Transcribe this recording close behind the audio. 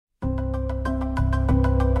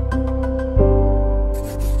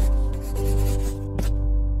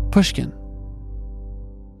Pushkin.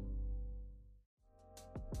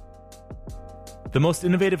 The most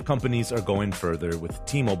innovative companies are going further with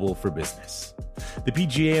T-Mobile for Business. The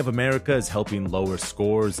PGA of America is helping lower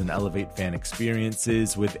scores and elevate fan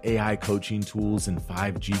experiences with AI coaching tools and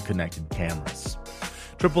 5G connected cameras.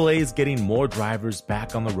 AAA is getting more drivers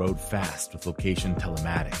back on the road fast with location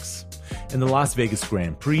telematics. And the Las Vegas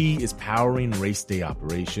Grand Prix is powering race day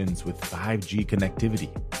operations with 5G connectivity,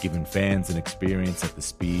 giving fans an experience at the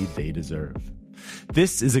speed they deserve.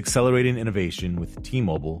 This is accelerating innovation with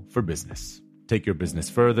T-Mobile for Business. Take your business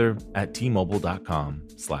further at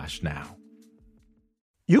T-Mobile.com/now.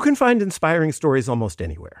 You can find inspiring stories almost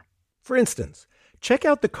anywhere. For instance, check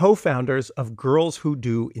out the co-founders of Girls Who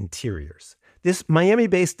Do Interiors. This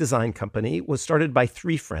Miami-based design company was started by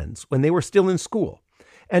three friends when they were still in school.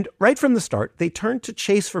 And right from the start, they turned to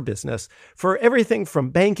Chase for Business for everything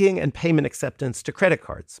from banking and payment acceptance to credit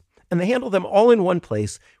cards. And they handle them all in one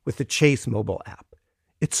place with the Chase mobile app.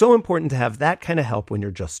 It's so important to have that kind of help when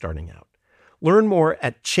you're just starting out. Learn more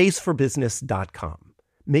at chaseforbusiness.com.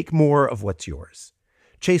 Make more of what's yours.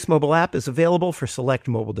 Chase mobile app is available for select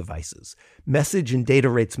mobile devices. Message and data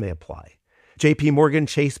rates may apply. JP Morgan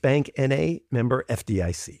Chase Bank N.A., member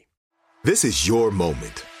FDIC. This is your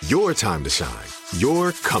moment, your time to shine,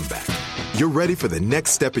 your comeback. You're ready for the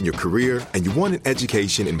next step in your career, and you want an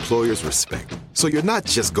education employers respect. So you're not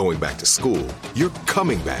just going back to school, you're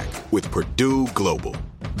coming back with Purdue Global.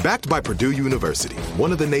 Backed by Purdue University,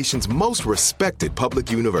 one of the nation's most respected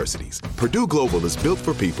public universities, Purdue Global is built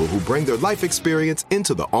for people who bring their life experience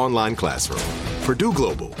into the online classroom. Purdue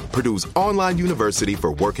Global, Purdue's online university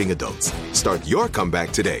for working adults. Start your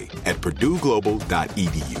comeback today at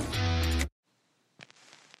purdueglobal.edu.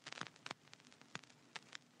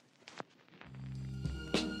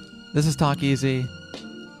 This is Talk Easy.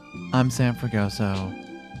 I'm Sam Fragoso.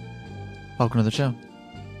 Welcome to the show.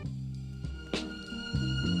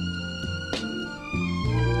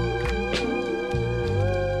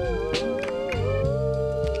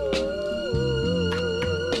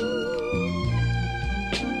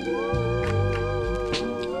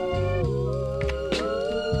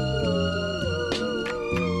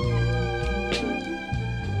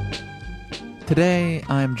 Today,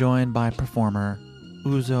 I'm joined by performer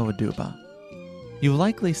Uzo Aduba. You've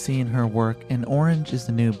likely seen her work in Orange is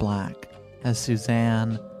the New Black as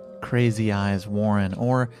Suzanne Crazy Eyes Warren,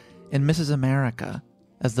 or in Mrs. America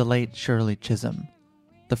as the late Shirley Chisholm,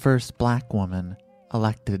 the first black woman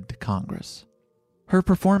elected to Congress. Her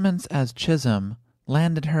performance as Chisholm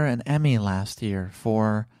landed her an Emmy last year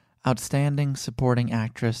for Outstanding Supporting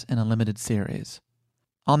Actress in a Limited Series.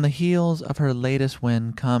 On the heels of her latest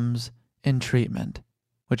win comes In Treatment,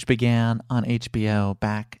 which began on HBO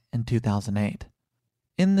back in 2008.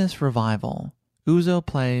 In this revival, Uzo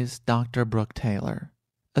plays Dr. Brooke Taylor,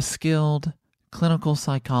 a skilled clinical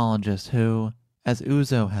psychologist who, as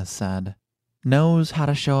Uzo has said, knows how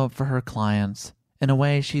to show up for her clients in a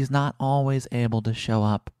way she's not always able to show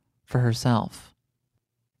up for herself.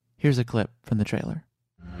 Here's a clip from the trailer.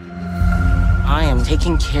 I am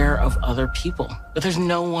taking care of other people, but there's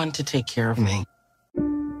no one to take care of me.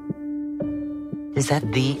 Is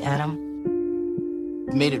that the Adam?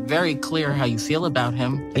 Made it very clear how you feel about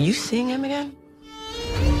him. Are you seeing him again?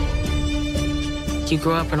 You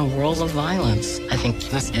grew up in a world of violence. I think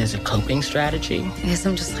this is a coping strategy. I guess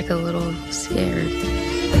I'm just like a little scared.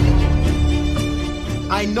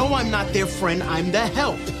 I know I'm not their friend. I'm the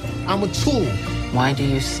help. I'm a tool. Why do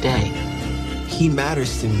you stay? He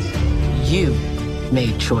matters to me. You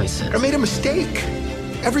made choices. I made a mistake.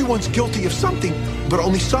 Everyone's guilty of something, but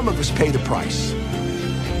only some of us pay the price.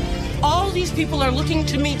 All these people are looking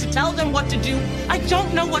to me to tell them what to do. I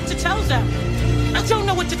don't know what to tell them. I don't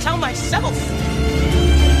know what to tell myself.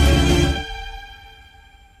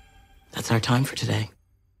 That's our time for today.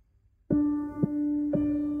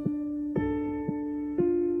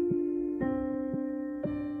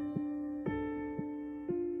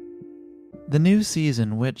 The new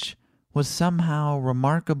season, which was somehow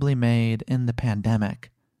remarkably made in the pandemic,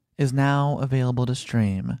 is now available to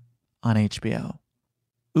stream on HBO.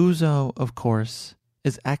 Uzo, of course,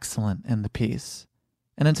 is excellent in the piece,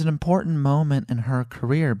 and it's an important moment in her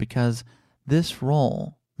career because this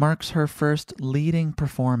role marks her first leading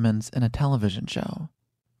performance in a television show.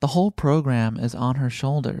 The whole program is on her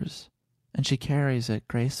shoulders, and she carries it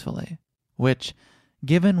gracefully, which,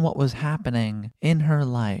 given what was happening in her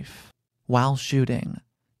life while shooting,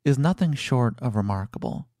 is nothing short of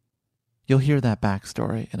remarkable. You'll hear that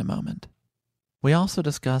backstory in a moment. We also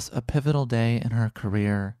discuss a pivotal day in her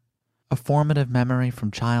career, a formative memory from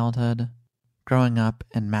childhood, growing up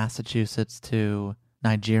in Massachusetts to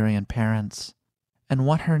Nigerian parents, and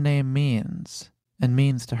what her name means and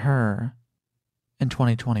means to her in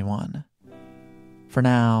 2021. For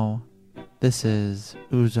now, this is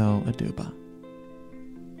Uzo Aduba.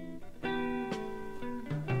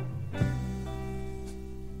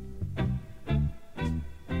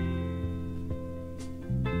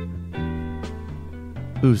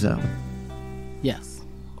 Uzo. Yes,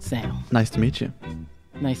 Sam. Nice to meet you.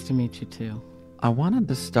 Nice to meet you too. I wanted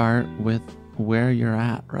to start with where you're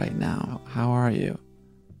at right now. How are you?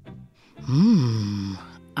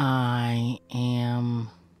 I am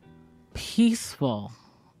peaceful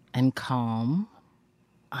and calm.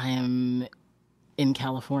 I am in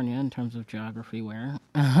California in terms of geography where.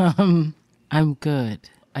 I'm good.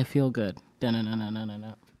 I feel good.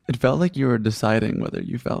 No. It felt like you were deciding whether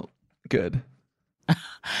you felt good.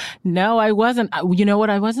 No, I wasn't. You know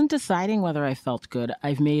what? I wasn't deciding whether I felt good.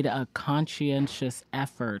 I've made a conscientious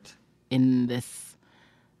effort in this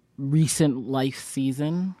recent life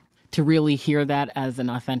season to really hear that as an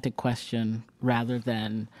authentic question rather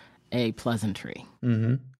than a pleasantry.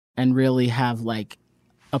 Mm-hmm. And really have like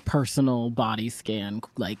a personal body scan.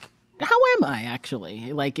 Like, how am I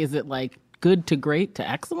actually? Like, is it like good to great to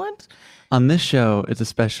excellent? On this show, it's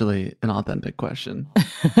especially an authentic question.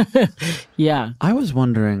 Yeah. I was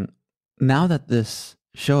wondering, now that this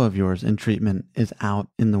show of yours, In Treatment, is out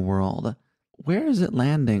in the world, where is it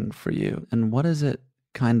landing for you? And what is it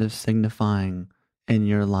kind of signifying in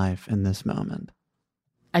your life in this moment?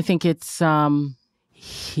 I think it's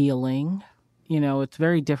healing. You know, it's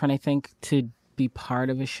very different, I think, to be part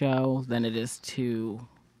of a show than it is to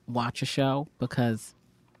watch a show, because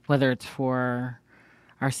whether it's for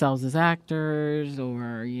ourselves as actors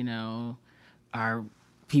or, you know, our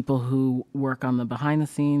people who work on the behind the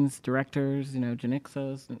scenes, directors, you know,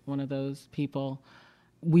 Janixo's one of those people,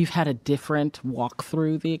 we've had a different walk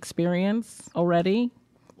through the experience already.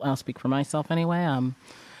 I'll speak for myself anyway.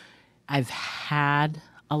 I've had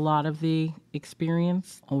a lot of the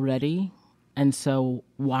experience already. And so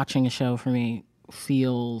watching a show for me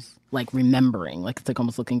feels like remembering, like it's like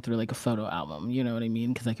almost looking through like a photo album, you know what I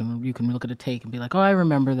mean? Because you can look at a take and be like, oh, I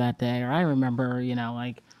remember that day, or I remember, you know,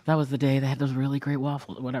 like that was the day they had those really great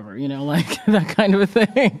waffles, whatever, you know, like that kind of a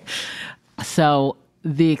thing. So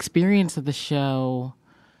the experience of the show,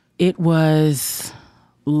 it was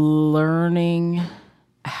learning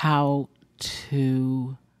how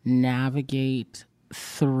to navigate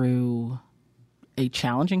through a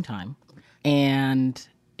challenging time. And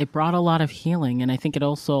it brought a lot of healing. And I think it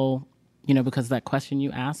also, you know, because that question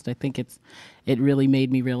you asked, I think it really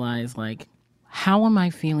made me realize, like, how am I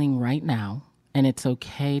feeling right now? And it's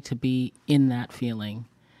okay to be in that feeling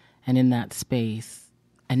and in that space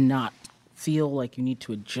and not feel like you need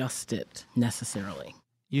to adjust it necessarily.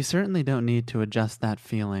 You certainly don't need to adjust that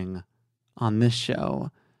feeling on this show,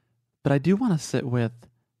 but I do want to sit with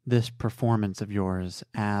this performance of yours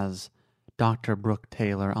as Dr. Brooke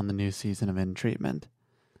Taylor on the new season of In Treatment.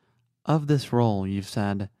 Of this role, you've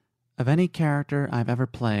said, of any character I've ever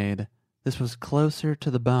played, this was closer to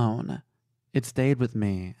the bone. It stayed with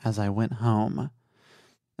me as I went home.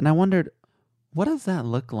 And I wondered, what does that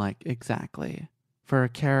look like exactly for a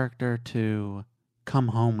character to come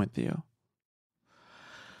home with you?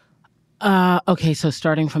 Okay, so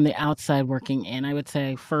starting from the outside working in, I would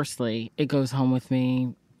say, firstly, it goes home with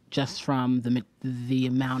me just from the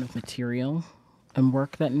amount of material and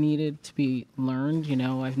work that needed to be learned. You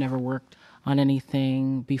know, I've never worked on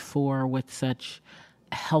anything before with such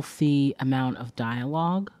a healthy amount of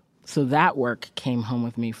dialogue. So that work came home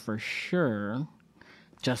with me for sure,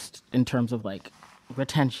 just in terms of like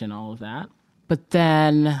retention, all of that. But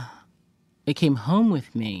then it came home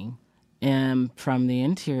with me, and from the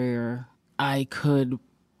interior, I could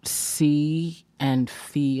see and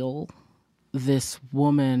feel this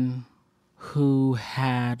woman who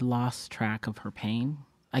had lost track of her pain.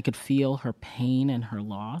 I could feel her pain and her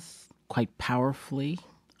loss quite powerfully.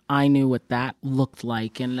 I knew what that looked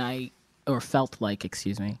like or felt like,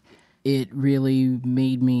 excuse me. It really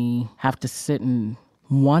made me have to sit and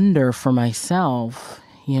wonder for myself,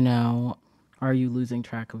 you know, are you losing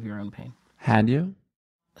track of your own pain? Had you?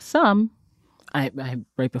 Some. I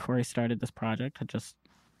right before I started this project, had just,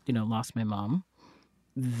 you know, lost my mom.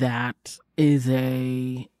 That is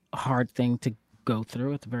a hard thing to go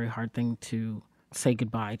through. It's a very hard thing to say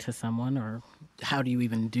goodbye to someone, or how do you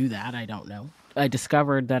even do that? I don't know. I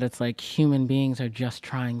discovered that it's like human beings are just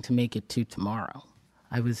trying to make it to tomorrow.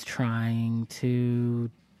 I was trying to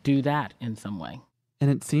do that in some way. And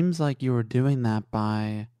it seems like you were doing that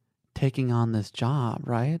by taking on this job,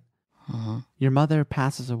 right? Mm-hmm. Your mother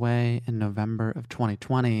passes away in November of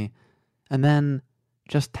 2020, and then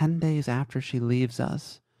just 10 days after she leaves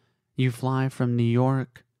us, You fly from New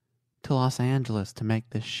York to Los Angeles to make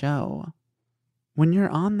this show. When you're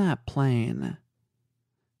on that plane,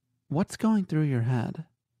 what's going through your head?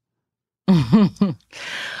 Well,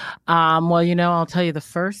 I'll tell you the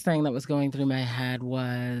first thing that was going through my head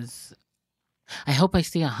was, I hope I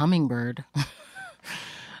see a hummingbird.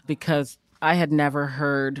 Because I had never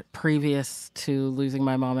heard previous to losing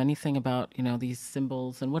my mom anything about, these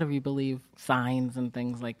symbols and whatever you believe, signs and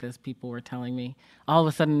things like this. People were telling me. All of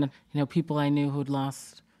a sudden, people I knew who'd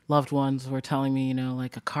lost loved ones were telling me,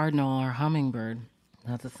 like a cardinal or a hummingbird.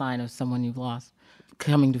 That's a sign of someone you've lost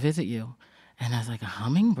coming to visit you. And I was like, a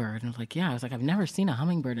hummingbird? And I was like, yeah. I was like, I've never seen a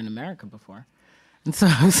hummingbird in America before. And so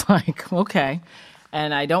I was like, okay.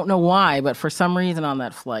 And I don't know why, but for some reason on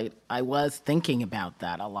that flight, I was thinking about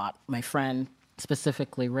that a lot. My friend,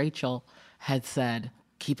 specifically Rachel, had said,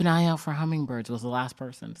 keep an eye out for hummingbirds, was the last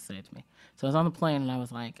person to say it to me. So I was on the plane and I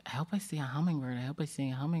was like, I hope I see a hummingbird. I hope I see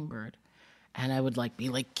a hummingbird. And I would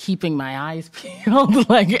be keeping my eyes peeled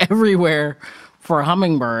everywhere for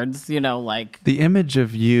hummingbirds, The image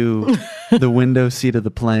of you, the window seat of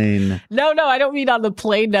the plane. No, I don't mean on the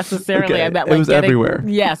plane necessarily. Okay. I meant it was everywhere.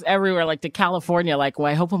 Yes, everywhere, to California.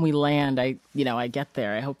 I hope when we land, I get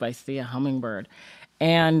there. I hope I see a hummingbird.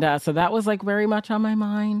 And so that was very much on my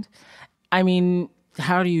mind. I mean,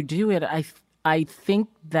 how do you do it? I think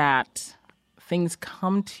that things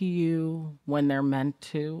come to you when they're meant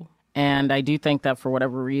to. And I do think that for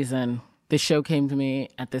whatever reason, the show came to me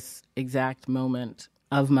at this exact moment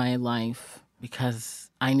of my life because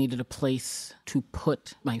I needed a place to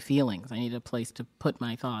put my feelings. I needed a place to put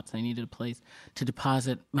my thoughts. I needed a place to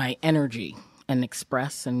deposit my energy and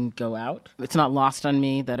express and go out. It's not lost on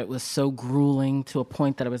me that it was so grueling to a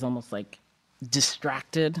point that I was almost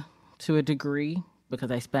distracted to a degree because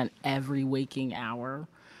I spent every waking hour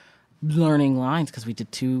learning lines because we did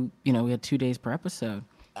we had 2 days per episode.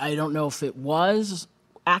 I don't know if it was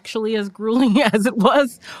actually as grueling as it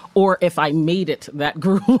was, or if I made it that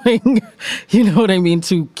grueling, you know what I mean,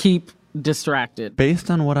 to keep distracted. Based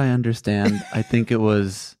on what I understand, I think it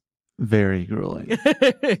was very grueling.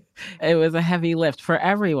 It was a heavy lift for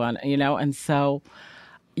everyone, and so,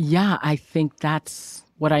 yeah, I think that's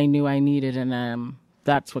what I knew I needed, and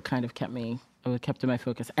that's what kind of kept in my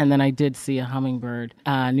focus. And then I did see a hummingbird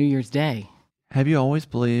New Year's Day. Have you always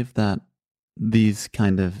believed that these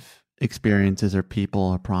kind of experiences or people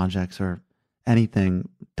or projects or anything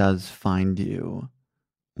does find you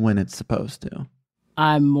when it's supposed to?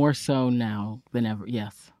 I'm more so now than ever,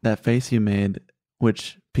 yes. That face you made,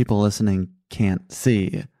 which people listening can't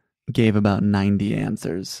see, gave about 90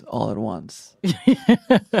 answers all at once.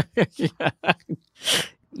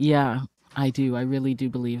 Yeah, I do. I really do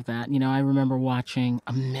believe that. I remember watching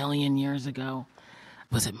a million years ago,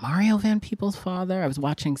 was it Mario Van Peebles' father? I was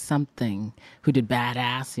watching something who did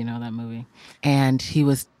Badass, that movie. And he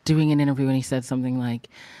was doing an interview and he said something like,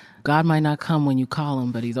 God might not come when you call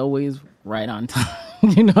him, but he's always right on time.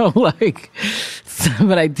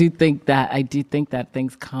 But I do think that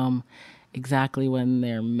things come exactly when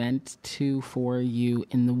they're meant to for you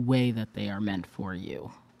in the way that they are meant for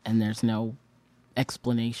you. And there's no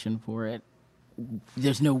explanation for it.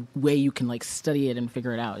 There's no way you can study it and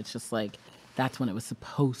figure it out. It's just that's when it was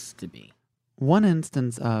supposed to be. One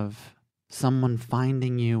instance of someone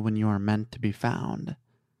finding you when you are meant to be found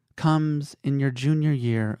comes in your junior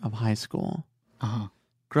year of high school. Uh-huh.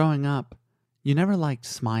 Growing up, you never liked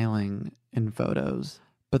smiling in photos.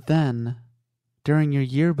 But then, during your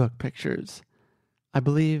yearbook pictures, I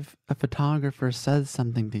believe a photographer says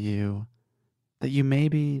something to you that you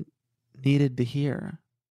maybe needed to hear.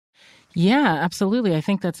 Yeah, absolutely. I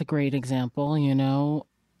think that's a great example,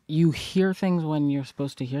 You hear things when you're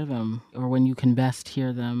supposed to hear them or when you can best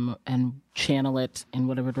hear them and channel it in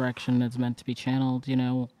whatever direction it's meant to be channeled.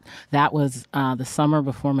 That was the summer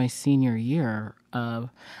before my senior year of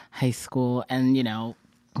high school. And,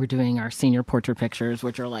 we're doing our senior portrait pictures,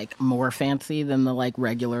 which are more fancy than the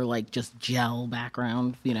regular, just gel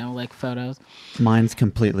background, photos. Mine's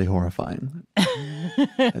completely horrifying.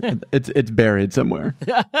 It's buried somewhere.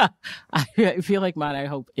 I feel like mine, I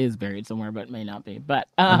hope, is buried somewhere, but may not be. But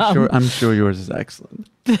I'm sure yours is excellent.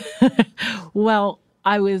 Well,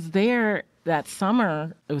 I was there that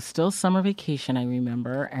summer. It was still summer vacation, I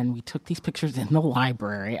remember, and we took these pictures in the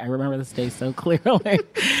library. I remember this day so clearly.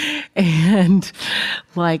 And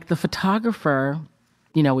the photographer,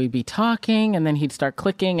 we'd be talking and then he'd start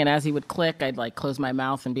clicking, and as he would click, I'd close my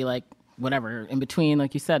mouth and be like, whatever, in between,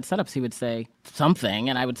 like you said, setups, he would say something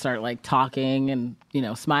and I would start like talking and,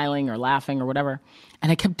 smiling or laughing or whatever.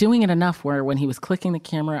 And I kept doing it enough where when he was clicking the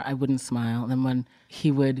camera, I wouldn't smile. And then when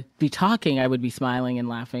he would be talking, I would be smiling and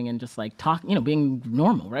laughing and just like talking, being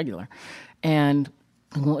normal, regular. And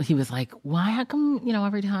he was like, why, how come,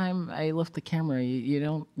 every time I lift the camera, you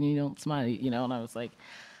don't smile, And I was like,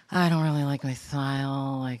 I don't really like my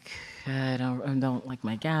smile. Like, I don't like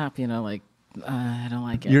my gap, I don't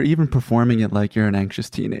like it. You're even performing it like you're an anxious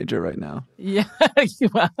teenager right now. Yeah.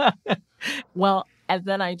 Well, and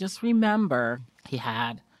then I just remember he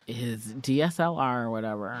had his DSLR or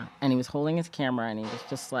whatever, and he was holding his camera, and he was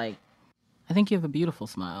just like, I think you have a beautiful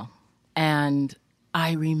smile. And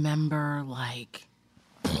I remember like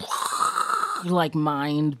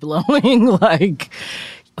mind blowing, like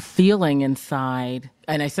feeling inside.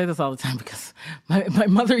 And I say this all the time because my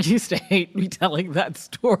mother used to hate me telling that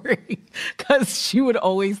story because she would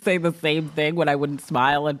always say the same thing when I wouldn't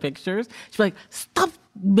smile in pictures. She'd be like, stop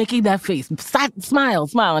making that face,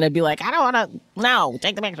 smile. And I'd be like, I don't want to, no,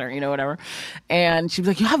 take the picture, whatever. And she'd be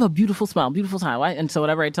like, you have a beautiful smile. And so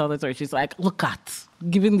whenever I tell that story, she's like, look at,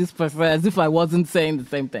 giving this person as if I wasn't saying the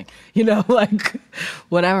same thing, like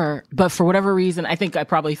whatever. But for whatever reason, I think I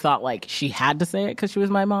probably thought like she had to say it because she was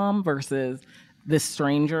my mom versus this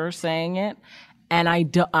stranger saying it. And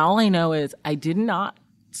all I know is I did not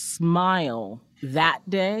smile that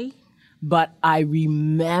day, but I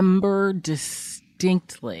remember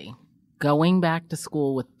distinctly going back to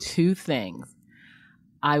school with two things.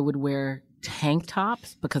 I would wear tank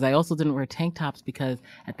tops because I also didn't wear tank tops because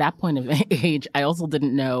at that point of age, I also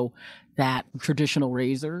didn't know that traditional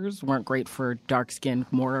razors weren't great for dark-skinned,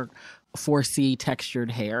 more 4C textured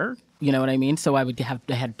hair. You know what I mean? So I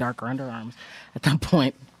had darker underarms at that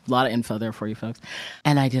point. A lot of info there for you folks.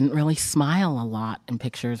 And I didn't really smile a lot in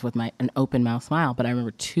pictures with an open mouth smile. But I remember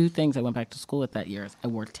two things I went back to school with that year. I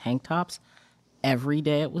wore tank tops every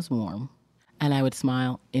day it was warm. And I would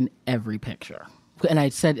smile in every picture. And I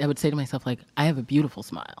would say to myself, like, I have a beautiful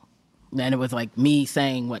smile. And it was like me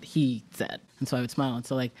saying what he said. And so I would smile. And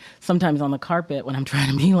so like sometimes on the carpet when I'm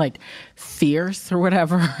trying to be like fierce or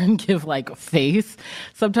whatever and give like face,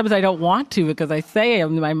 sometimes I don't want to because I say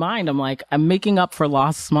in my mind, I'm like, I'm making up for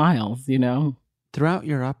lost smiles, Throughout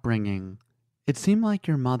your upbringing, it seemed like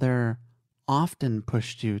your mother often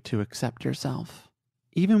pushed you to accept yourself.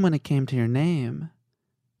 Even when it came to your name,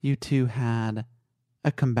 you two had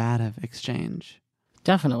a combative exchange.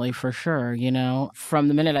 Definitely, for sure. From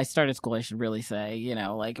the minute I started school, I should really say,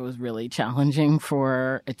 like it was really challenging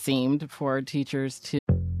it seemed for teachers to.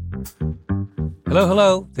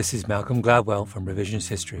 Hello. This is Malcolm Gladwell from Revisionist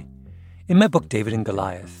History. In my book, David and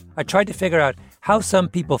Goliath, I tried to figure out how some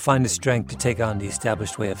people find the strength to take on the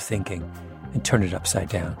established way of thinking and turn it upside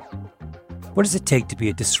down. What does it take to be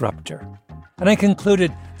a disruptor? And I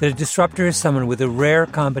concluded that a disruptor is someone with a rare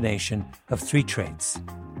combination of three traits.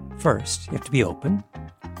 First, you have to be open.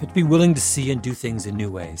 You have to be willing to see and do things in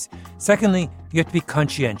new ways. Secondly, you have to be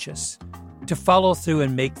conscientious, to follow through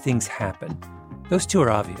and make things happen. Those two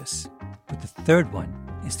are obvious. But the third one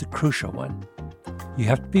is the crucial one. You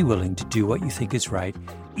have to be willing to do what you think is right,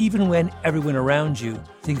 even when everyone around you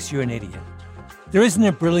thinks you're an idiot. There isn't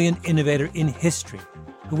a brilliant innovator in history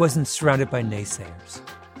who wasn't surrounded by naysayers.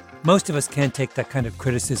 Most of us can't take that kind of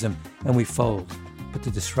criticism and we fold, but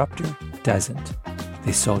the disruptor doesn't.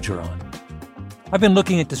 They soldier on. I've been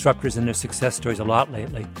looking at disruptors and their success stories a lot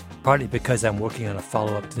lately, partly because I'm working on a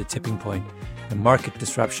follow-up to The Tipping Point, and market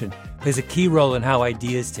disruption plays a key role in how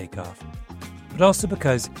ideas take off. But also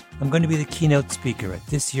because I'm going to be the keynote speaker at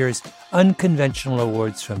this year's Unconventional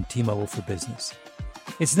Awards from T-Mobile for Business.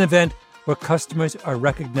 It's an event where customers are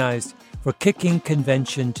recognized for kicking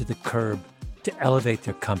convention to the curb to elevate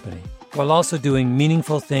their company, while also doing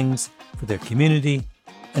meaningful things for their community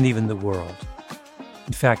and even the world.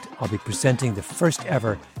 In fact, I'll be presenting the first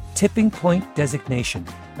ever Tipping Point designation,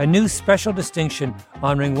 a new special distinction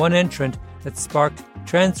honoring one entrant that sparked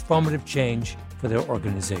transformative change for their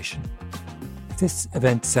organization. If this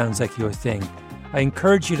event sounds like your thing, I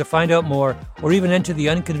encourage you to find out more or even enter the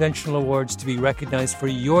Unconventional Awards to be recognized for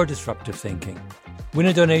your disruptive thinking. Win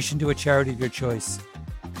a donation to a charity of your choice,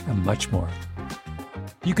 and much more.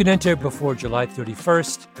 You can enter before July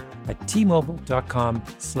 31st at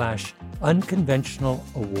tmobile.com/unconventional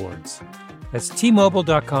awards. That's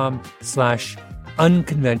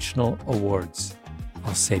tmobile.com/unconventional awards.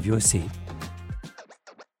 I'll save you a seat.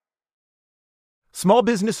 Small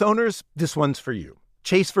business owners, this one's for you.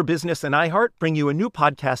 Chase for Business and iHeart bring you a new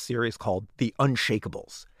podcast series called The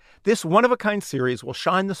Unshakables. This one-of-a-kind series will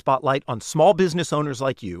shine the spotlight on small business owners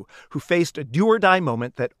like you who faced a do-or-die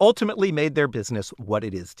moment that ultimately made their business what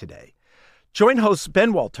it is today. Join hosts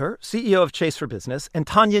Ben Walter, CEO of Chase for Business, and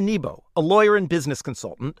Tanya Nebo, a lawyer and business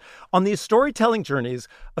consultant, on these storytelling journeys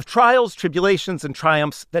of trials, tribulations, and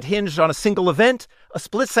triumphs that hinged on a single event, a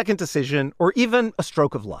split-second decision, or even a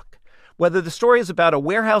stroke of luck. Whether the story is about a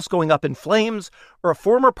warehouse going up in flames or a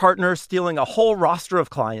former partner stealing a whole roster of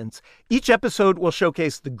clients, each episode will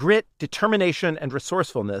showcase the grit, determination, and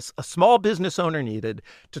resourcefulness a small business owner needed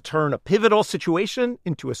to turn a pivotal situation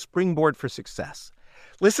into a springboard for success.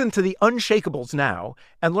 Listen to The Unshakables now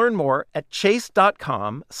and learn more at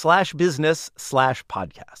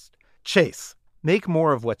chase.com/business/podcast. Chase, make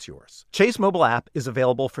more of what's yours. Chase mobile app is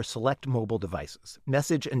available for select mobile devices.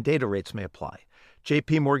 Message and data rates may apply.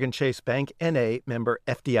 J.P. Morgan Chase Bank, N.A., member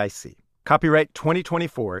FDIC. Copyright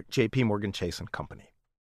 2024, J.P. Morgan Chase & Company.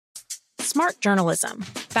 Smart journalism.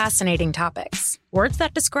 Fascinating topics. Words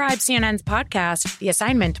that describe CNN's podcast, The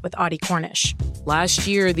Assignment with Audie Cornish. Last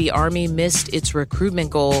year, the Army missed its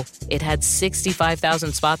recruitment goal. It had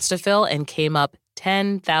 65,000 spots to fill and came up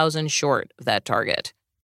 10,000 short of that target.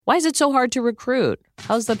 Why is it so hard to recruit?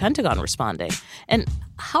 How's the Pentagon responding? And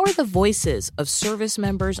how are the voices of service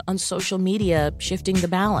members on social media shifting the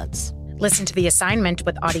balance? Listen to The Assignment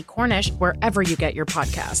with Audie Cornish wherever you get your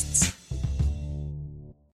podcasts.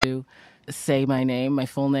 To say my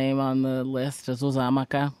full name on the list is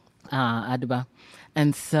Uzamaka Aduba.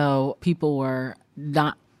 And so people were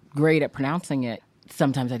not great at pronouncing it.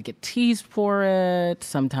 Sometimes I'd get teased for it.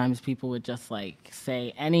 Sometimes people would just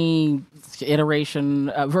say any iteration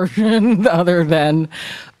version other than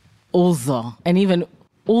Uzo. And even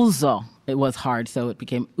Uzo, it was hard, so it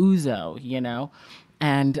became Uzo,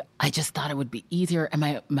 And I just thought it would be easier.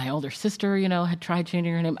 And my older sister, had tried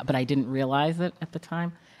changing her name, but I didn't realize it at the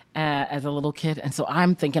time as a little kid. And so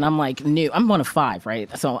I'm thinking I'm new. I'm one of 5, right?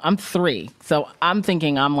 So I'm 3. So I'm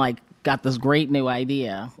thinking I'm got this great new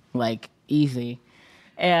idea, easy.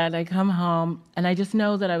 And I come home, and I just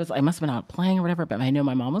know that I must have been out playing or whatever, but I know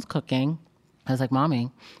my mom was cooking. I was like,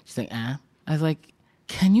 Mommy. She's like, I was like,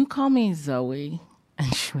 can you call me Zoe?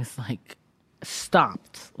 And she was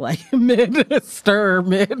stopped, mid-stir,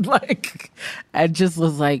 and just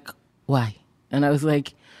was like, why? And I was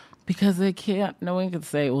like, because no one could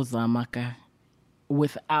say Uzamaka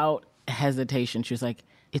without hesitation. She was like,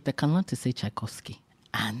 it's can to say Tchaikovsky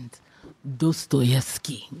and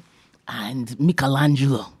Dostoevsky and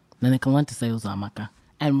Michelangelo. Then I can learn to say Uzamaka.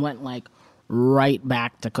 And went right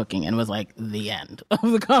back to cooking and was the end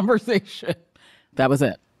of the conversation. That was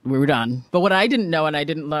it. We were done. But what I didn't know and I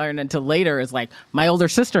didn't learn until later is my older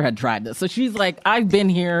sister had tried this. So she's I've been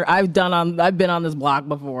here. I've been on this block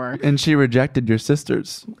before. And she rejected your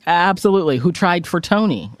sisters. Absolutely. Who tried for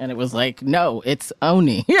Tony. And it was no, it's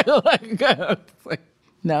Oni.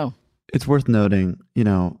 No. It's worth noting,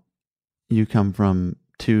 you come from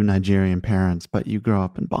 2 Nigerian parents, but you grow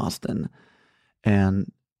up in Boston.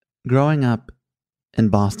 And growing up in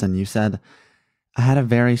Boston, you said, I had a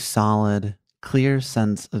very solid, clear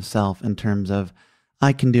sense of self in terms of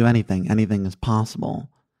I can do anything is possible.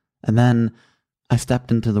 And then I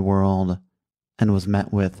stepped into the world and was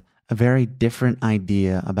met with a very different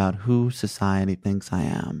idea about who society thinks I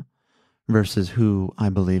am versus who I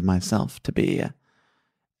believe myself to be.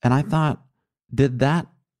 And I thought, did that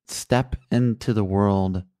step into the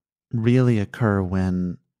world really occur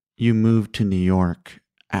when you moved to New York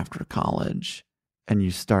after college and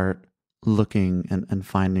you start looking and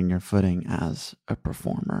finding your footing as a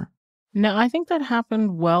performer? No, I think that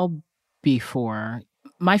happened well before.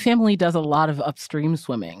 My family does a lot of upstream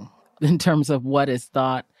swimming in terms of what is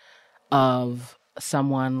thought of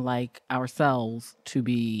someone like ourselves to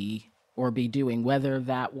be or be doing, whether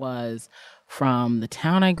that was from the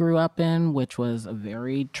town I grew up in, which was a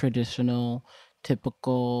very traditional,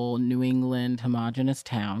 typical New England homogenous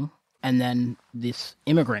town, and then this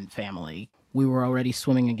immigrant family. We were already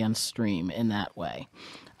swimming against stream in that way.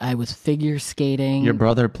 I was figure skating. Your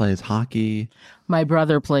brother plays hockey. My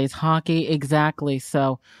brother plays hockey, exactly.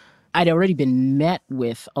 So I'd already been met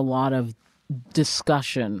with a lot of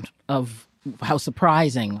discussion of how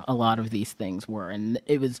surprising a lot of these things were. And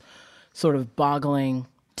it was sort of boggling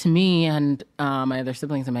to me and my other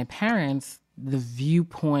siblings and my parents. The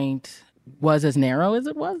viewpoint was as narrow as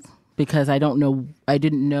it was because I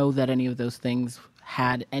didn't know that any of those things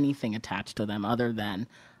had anything attached to them other than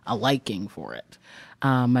a liking for it.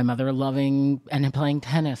 My mother loving and playing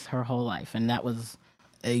tennis her whole life, and that was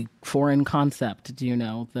a foreign concept,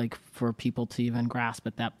 for people to even grasp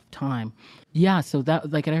at that time. Yeah, so that,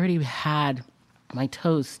 I already had my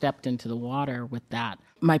toes stepped into the water with that.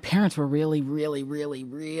 My parents were really, really, really,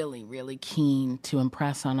 really, really keen to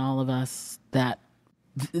impress on all of us that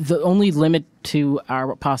the only limit to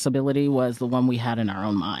our possibility was the one we had in our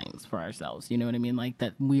own minds for ourselves. You know what I mean? Like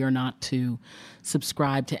that we are not to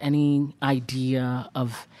subscribe to any idea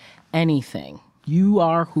of anything. You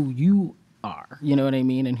are who you are, you know what I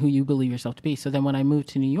mean? And who you believe yourself to be. So then when I moved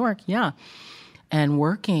to New York, and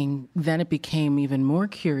working, then it became even more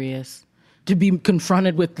curious to be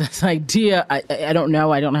confronted with this idea. I don't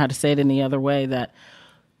know how to say it any other way, that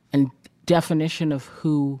a definition of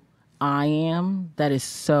who I am that is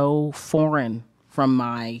so foreign from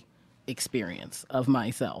my experience of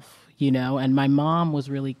myself, and my mom was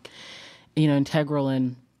really, integral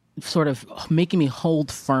in sort of making me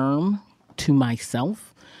hold firm to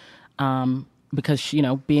myself, because she,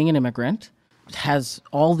 being an immigrant, has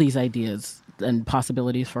all these ideas and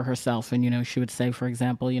possibilities for herself. And, she would say, for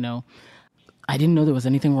example, I didn't know there was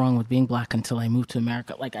anything wrong with being Black until I moved to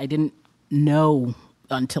America. Like, I didn't know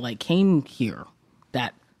until I came here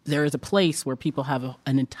that there is a place where people have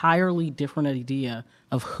an entirely different idea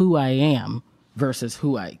of who I am versus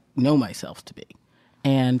who I know myself to be.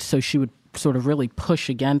 And so she would sort of really push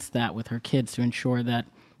against that with her kids to ensure that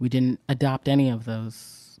we didn't adopt any of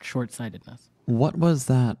those short-sightedness. What was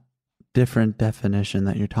that different definition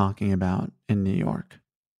that you're talking about in New York?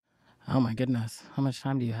 Oh my goodness. How much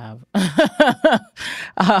time do you have?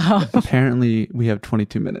 Apparently we have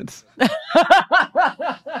 22 minutes.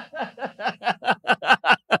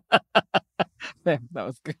 That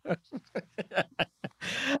was good.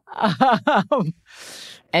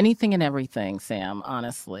 Anything and everything, Sam,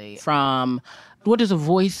 honestly. From what is a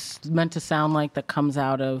voice meant to sound like that comes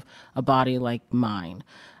out of a body like mine?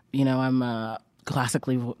 I'm a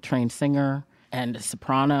classically trained singer and a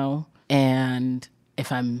soprano. And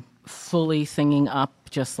if I'm fully singing up,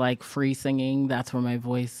 just like free singing, that's where my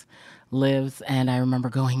voice lives. And I remember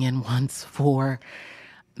going in once for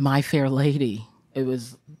My Fair Lady. It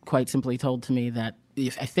was quite simply told to me that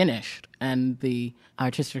if I finished, and the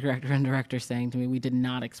artistic director and director saying to me, we did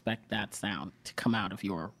not expect that sound to come out of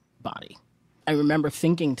your body. I remember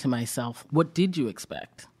thinking to myself, what did you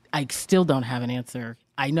expect? I still don't have an answer.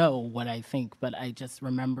 I know what I think, but I just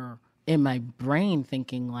remember in my brain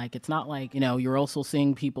thinking, like, it's not like, you're also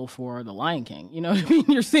seeing people for The Lion King. You know what I mean?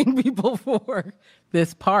 You're seeing people for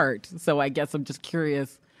this part. So I guess I'm just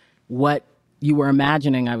curious what you were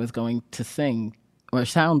imagining I was going to sing or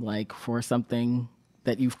sound like for something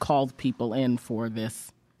that you've called people in for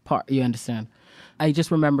this part. You understand? I just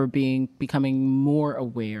remember becoming more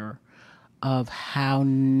aware of how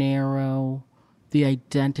narrow the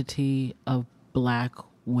identity of Black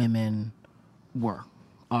women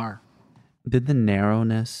are. Did the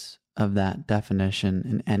narrowness of that definition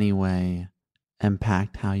in any way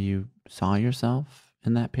impact how you saw yourself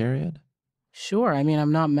in that period? Sure. I mean,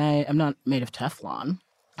 I'm not made of Teflon.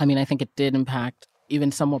 I mean, I think it did impact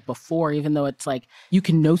even somewhat before, even though it's like you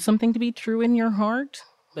can know something to be true in your heart,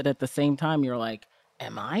 but at the same time, you're like,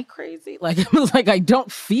 am I crazy? Like, it was like, I don't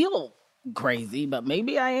feel crazy, but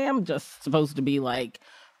maybe I am just supposed to be like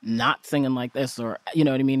not singing like this, or, you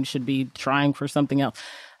know what I mean? Should be trying for something else.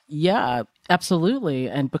 Yeah, absolutely.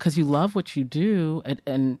 And because you love what you do,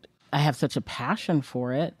 and I have such a passion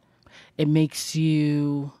for it, it makes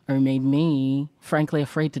you, or made me, frankly,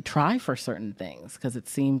 afraid to try for certain things, because it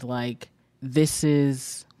seemed like this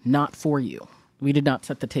is not for you. We did not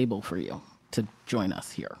set the table for you to join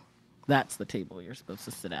us here. That's the table you're supposed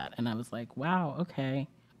to sit at. And I was like, wow, okay.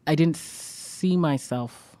 I didn't see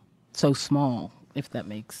myself so small, if that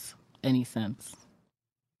makes any sense.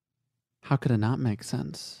 How could it not make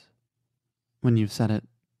sense when you've said it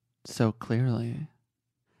so clearly?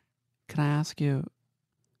 Can I ask you,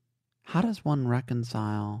 how does one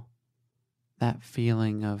reconcile that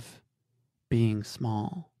feeling of being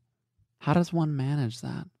small? How does one manage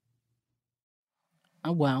that?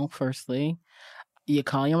 Well, firstly, you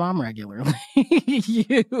call your mom regularly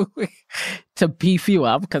to beef you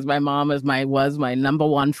up, because my mom was my number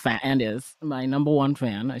one fan, and is my number one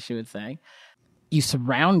fan, I should say. You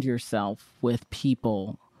surround yourself with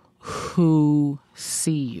people who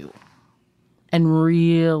see you and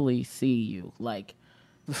really see you. Like,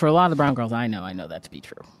 for a lot of the brown girls I know that to be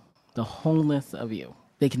true. The wholeness of you.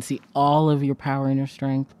 They can see all of your power and your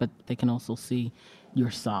strength, but they can also see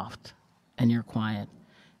your soft and your quiet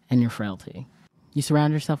and your frailty. You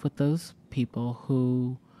surround yourself with those people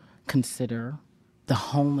who consider the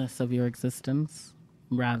wholeness of your existence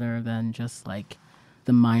rather than just like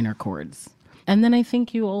the minor chords. And then I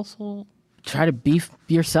think you also try to beef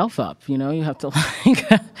yourself up, you have to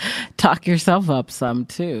like talk yourself up some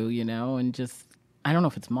too, and just, I don't know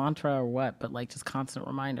if it's mantra or what, but like just constant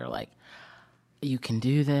reminder, like, you can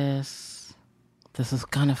do this. This is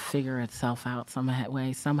gonna figure itself out some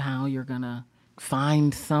way. Somehow you're gonna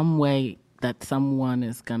find some way that someone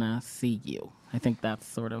is going to see you. I think that's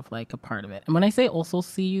sort of like a part of it. And when I say also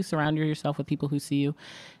see you, surround yourself with people who see you,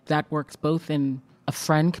 that works both in a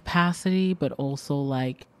friend capacity, but also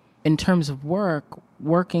like in terms of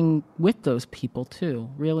working with those people too,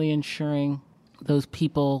 really ensuring those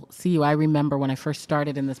people see you. I remember when I first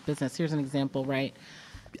started in this business, here's an example, right?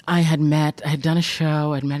 I had done a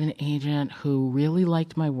show, I'd met an agent who really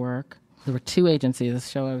liked my work. There were two agencies, this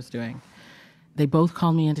show I was doing. They both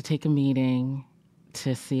called me in to take a meeting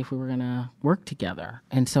to see if we were going to work together.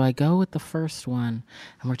 And so I go with the first one,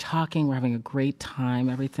 and we're talking, we're having a great time.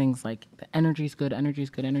 Everything's like, the energy's good. And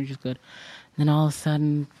then all of a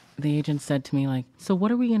sudden, the agent said to me, like, so what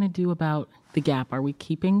are we going to do about the Gap? Are we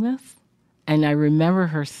keeping this? And I remember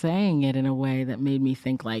her saying it in a way that made me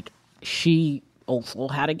think, like, she also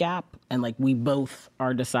had a Gap, and, like, we both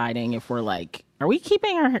are deciding if we're, like, are we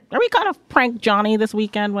kind of prank Johnny this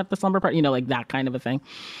weekend with the slumber party? You know, like that kind of a thing.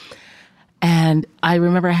 And I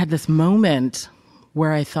remember I had this moment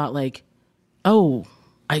where I thought like, oh,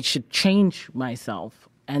 I should change myself.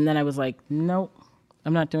 And then I was like, nope,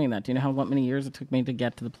 I'm not doing that. Do you know how many years it took me to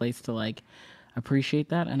get to the place to like appreciate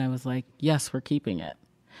that? And I was like, yes, we're keeping it.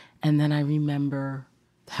 And then I remember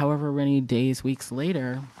however many days, weeks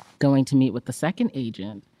later, going to meet with the second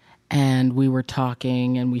agent. And we were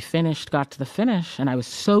talking and we got to the finish. And I was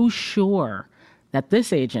so sure that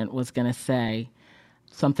this agent was going to say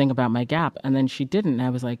something about my Gap. And then she didn't. And I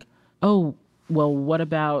was like, oh, well, what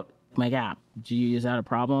about my Gap? Is that a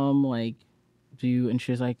problem? Like, and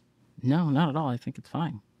she was like, no, not at all. I think it's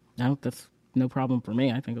fine. No, that's no problem for me.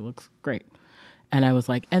 I think it looks great. And I was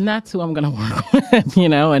like, and that's who I'm going to work with, you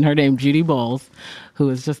know, and her name, Judy Bowles, who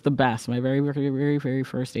is just the best, my very, very, very, very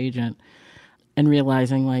first agent. And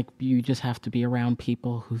realizing like you just have to be around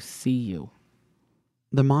people who see you.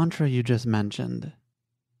 The mantra you just mentioned,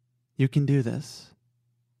 you can do this.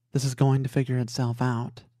 This is going to figure itself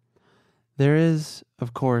out. There is,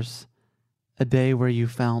 of course, a day where you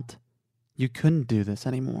felt you couldn't do this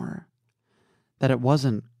anymore, that it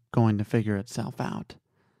wasn't going to figure itself out.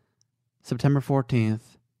 September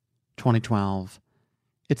 14th, 2012,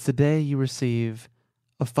 it's the day you receive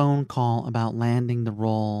a phone call about landing the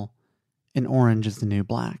role in Orange is the New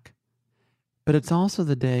Black. But it's also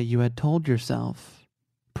the day you had told yourself,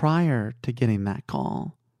 prior to getting that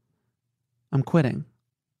call, I'm quitting.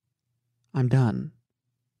 I'm done.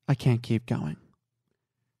 I can't keep going.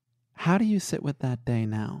 How do you sit with that day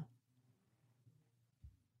now?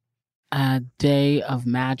 A day of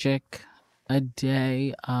magic, a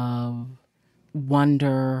day of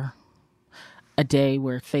wonder, a day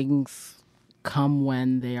where things come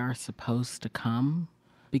when they are supposed to come,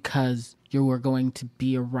 because you are going to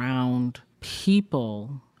be around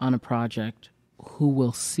people on a project who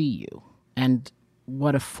will see you. And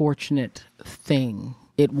what a fortunate thing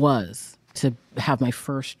it was to have my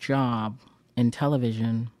first job in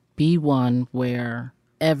television be one where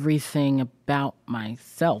everything about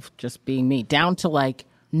myself, just being me, down to like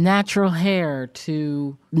natural hair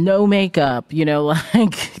to no makeup, you know,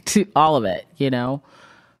 like to all of it, you know,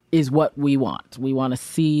 is what we want. We want to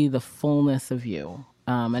see the fullness of you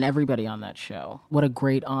and everybody on that show. What a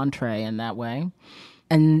great entree in that way.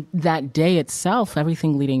 And that day itself,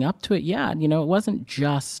 everything leading up to it, yeah, you know, it wasn't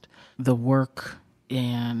just the work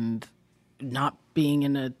and not being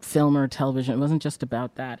in a film or television. It wasn't just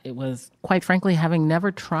about that. It was, quite frankly, having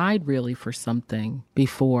never tried really for something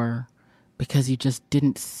before because you just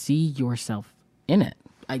didn't see yourself in it.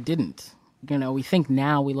 I didn't. You know, we think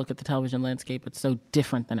now, we look at the television landscape, it's so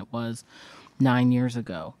different than it was 9 years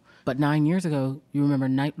ago. But 9 years ago, you remember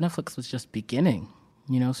Netflix was just beginning.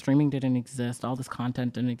 You know, streaming didn't exist. All this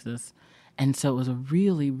content didn't exist. And so it was a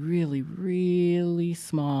really, really, really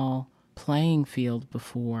small playing field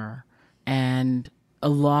before. And a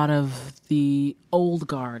lot of the old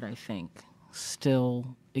guard, I think,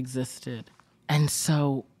 still existed. And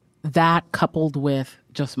so that, coupled with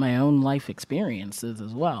just my own life experiences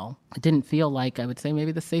as well, it didn't feel like, I would say,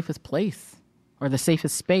 maybe the safest place or the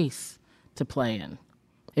safest space to play in.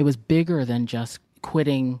 It was bigger than just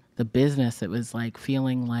quitting the business. It was like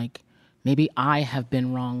feeling like maybe I have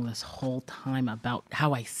been wrong this whole time about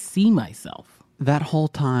how I see myself. That whole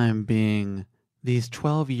time being these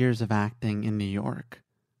 12 years of acting in New York,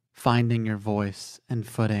 finding your voice and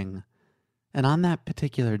footing. And on that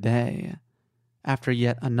particular day, after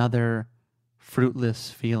yet another fruitless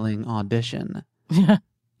feeling audition,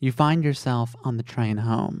 you find yourself on the train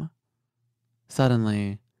home.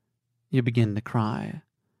 Suddenly, you begin to cry.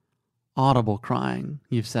 Audible crying,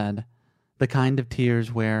 you've said, the kind of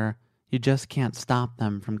tears where you just can't stop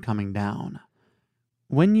them from coming down.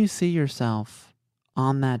 When you see yourself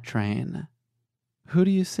on that train, who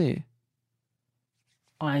do you see?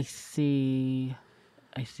 I see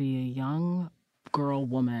a young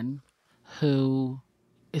woman who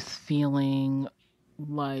is feeling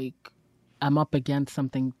like I'm up against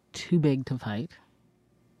something too big to fight.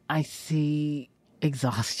 I see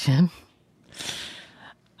exhaustion.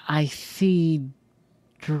 I see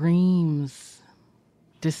dreams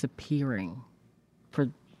disappearing for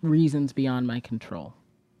reasons beyond my control.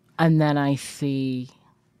 And then I see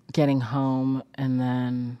getting home and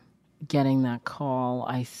then getting that call.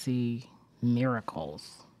 I see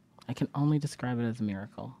miracles. I can only describe it as a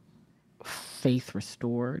miracle. Faith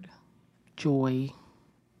restored, joy,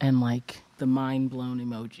 and like the mind-blown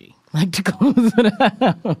emoji. Like to close it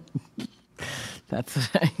out. That's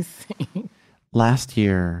what I see. Last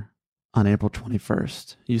year, on April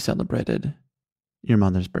 21st, you celebrated your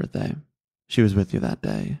mother's birthday. She was with you that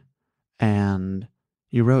day. And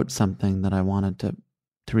you wrote something that I wanted to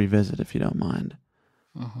revisit, if you don't mind.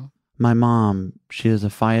 Mm-hmm. My mom, she is a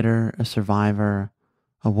fighter, a survivor,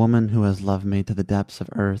 a woman who has loved me to the depths of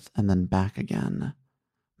earth and then back again.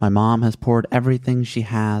 My mom has poured everything she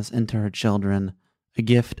has into her children, a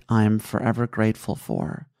gift I am forever grateful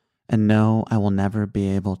for, and know I will never be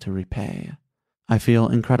able to repay. I feel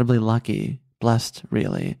incredibly lucky, blessed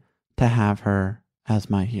really, to have her as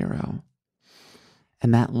my hero.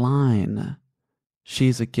 And that line,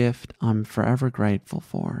 she's a gift I'm forever grateful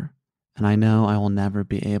for, and I know I will never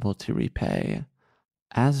be able to repay.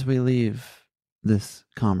 As we leave this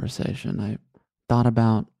conversation, I thought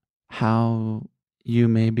about how you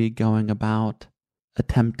may be going about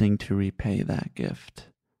attempting to repay that gift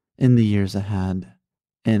in the years ahead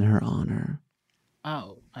in her honor.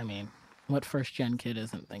 Oh, I mean, what first-gen kid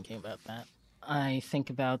isn't thinking about that? I think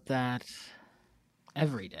about that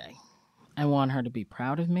every day. I want her to be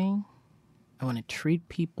proud of me. I want to treat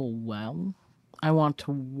people well. I want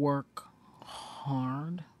to work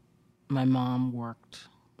hard. My mom worked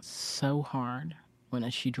so hard when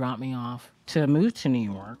she dropped me off to move to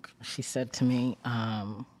New York. She said to me,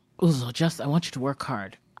 Uzo, I want you to work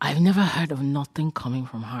hard. I've never heard of nothing coming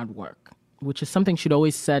from hard work, which is something she'd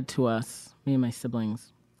always said to us, me and my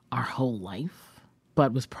siblings, our whole life,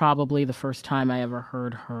 but was probably the first time I ever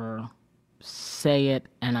heard her say it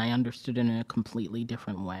and I understood it in a completely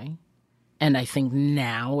different way. And I think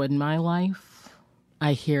now in my life,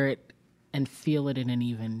 I hear it and feel it in an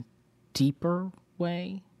even deeper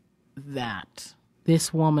way, that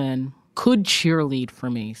this woman could cheerlead for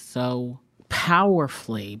me so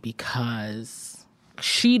powerfully because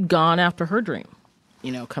she'd gone after her dream.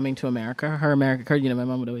 You know, coming to America, her American, my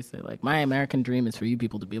mom would always say, like, my American dream is for you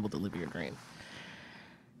people to be able to live your dream.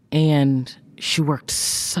 And she worked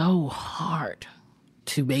so hard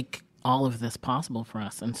to make all of this possible for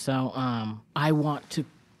us. And so I want to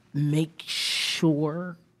make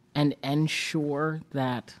sure and ensure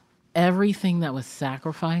that everything that was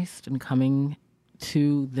sacrificed in coming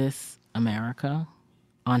to this America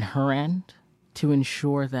on her end, to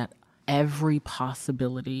ensure that every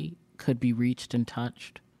possibility could be reached and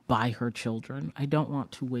touched by her children. I don't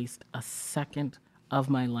want to waste a second of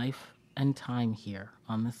my life and time here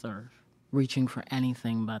on this earth reaching for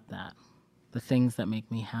anything but that. The things that make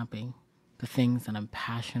me happy, the things that I'm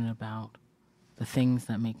passionate about, the things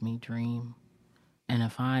that make me dream. And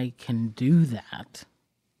if I can do that,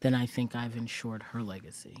 then I think I've ensured her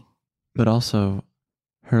legacy. But also,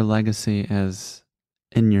 her legacy as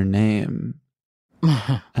in your name.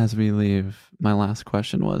 As we leave, my last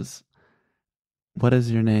question was, what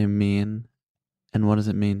does your name mean, and what does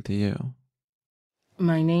it mean to you?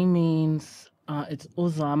 My name means, it's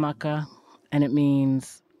Uzamaka, and it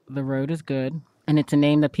means the road is good. And it's a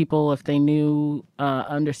name that people, if they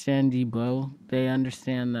understand Igbo, they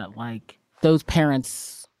understand that, like, those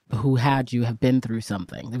parents who had you have been through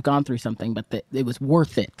something. They've gone through something, but it was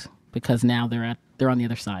worth it because now they're on the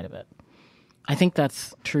other side of it. I think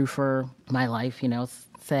that's true for my life,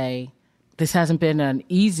 say this hasn't been an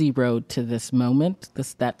easy road to this moment.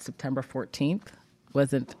 That September 14th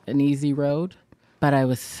wasn't an easy road, but I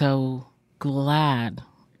was so glad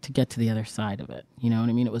to get to the other side of it. You know what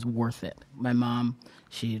I mean? It was worth it. My mom,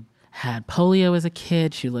 she had polio as a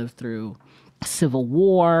kid. She lived through Civil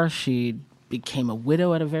War. She became a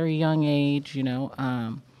widow at a very young age,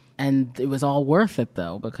 and it was all worth it,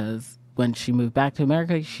 though, because when she moved back to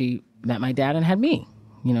America, she met my dad and had me.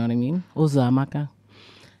 You know what I mean? Uzamaka.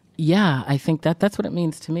 Yeah, I think that's what it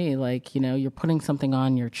means to me. Like, you're putting something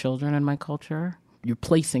on your children in my culture. You're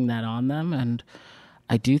placing that on them. And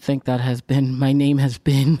I do think that my name has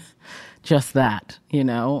been just that,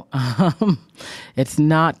 It's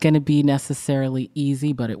not going to be necessarily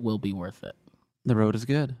easy, but it will be worth it. The road is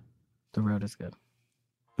good. The road is good.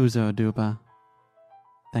 Uzo Aduba,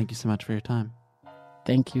 Thank you so much for your time.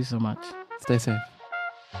 Thank you so much. Stay safe.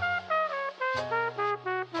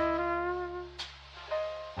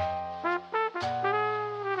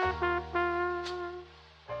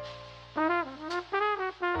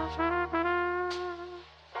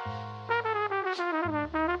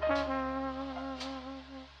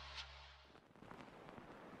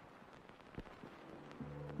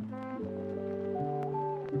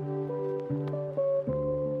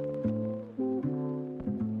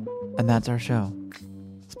 And that's our show.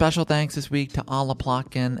 Special thanks this week to Alla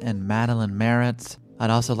Plotkin and Madeline Maritz. I'd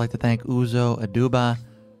also like to thank Uzo Aduba.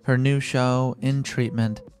 Her new show, In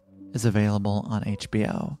Treatment, is available on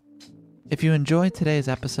HBO. If you enjoyed today's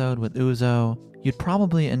episode with Uzo, you'd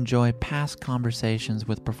probably enjoy past conversations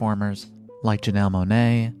with performers like Janelle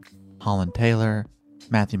Monáe, Holland Taylor,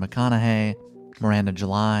 Matthew McConaughey, Miranda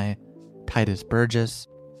July, Titus Burgess,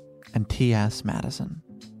 and T.S. Madison.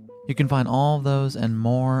 You can find all of those and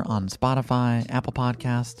more on Spotify, Apple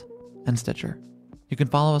Podcasts, and Stitcher. You can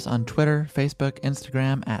follow us on Twitter, Facebook,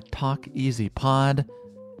 Instagram at TalkEasyPod.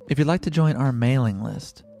 If you'd like to join our mailing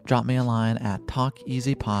list, drop me a line at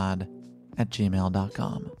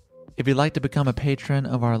talkeasypod@gmail.com. If you'd like to become a patron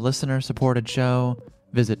of our listener-supported show,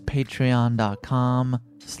 visit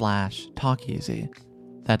patreon.com/talkeasy.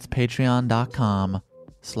 That's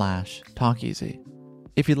patreon.com/talkeasy.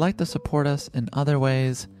 If you'd like to support us in other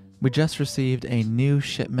ways, we just received a new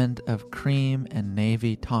shipment of cream and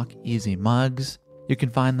navy Talk Easy mugs. You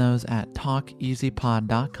can find those at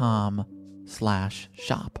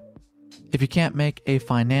talkeasypod.com/shop. If you can't make a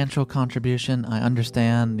financial contribution, I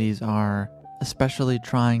understand these are especially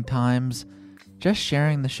trying times. Just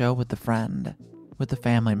sharing the show with a friend, with a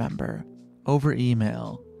family member, over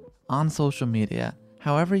email, on social media,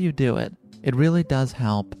 however you do it, it really does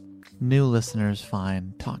help new listeners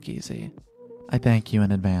find Talk Easy. I thank you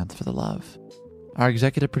in advance for the love. Our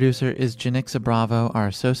executive producer is Janixa Bravo. Our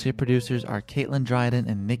associate producers are Caitlin Dryden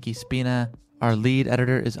and Nikki Spina. Our lead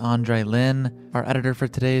editor is Andre Lin. Our editor for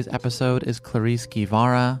today's episode is Clarice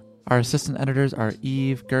Guevara. Our assistant editors are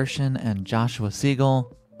Eve Gershon and Joshua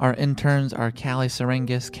Siegel. Our interns are Callie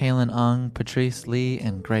Syringis, Kaylin Ung, Patrice Lee,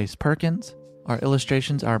 and Grace Perkins. Our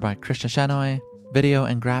illustrations are by Krishna Shenoy. Video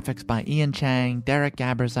and graphics by Ian Chang, Derek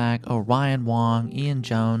Gaberzak, Orion Wong, Ian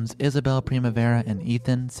Jones, Isabel Primavera, and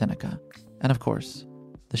Ethan Seneca. And of course,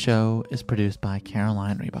 the show is produced by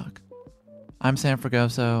Caroline Reebok. I'm Sam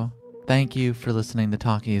Fragoso. Thank you for listening to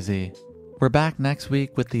Talk Easy. We're back next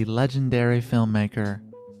week with the legendary filmmaker,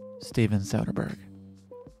 Steven Soderbergh.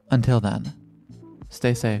 Until then,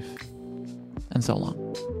 stay safe, and so long.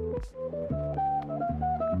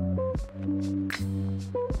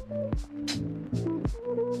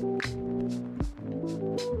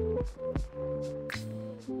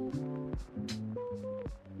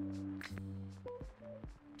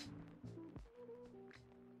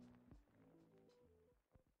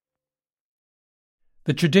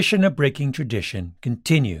 The tradition of breaking tradition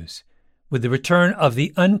continues with the return of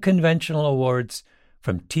the Unconventional Awards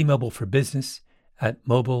from T-Mobile for Business at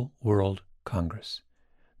Mobile World Congress.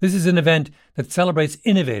 This is an event that celebrates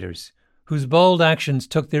innovators whose bold actions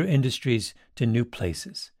took their industries to new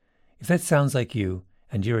places. If that sounds like you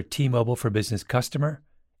and you're a T-Mobile for Business customer,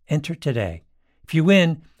 enter today. If you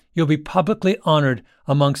win, you'll be publicly honored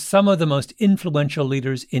amongst some of the most influential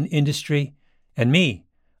leaders in industry, and me,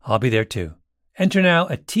 I'll be there too. Enter now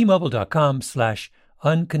at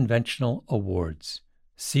tmobile.com/unconventional awards.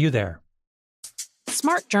 See you there.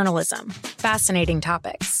 Smart journalism. Fascinating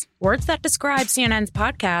topics. Words that describe CNN's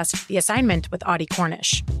podcast, The Assignment with Audie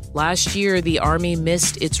Cornish. Last year, the Army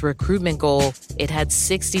missed its recruitment goal. It had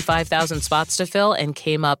 65,000 spots to fill and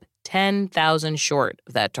came up 10,000 short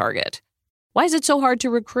of that target. Why is it so hard to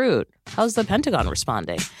recruit? How's the Pentagon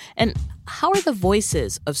responding? And how are the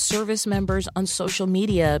voices of service members on social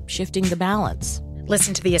media shifting the balance?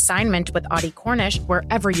 Listen to The Assignment with Audie Cornish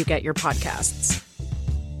wherever you get your podcasts.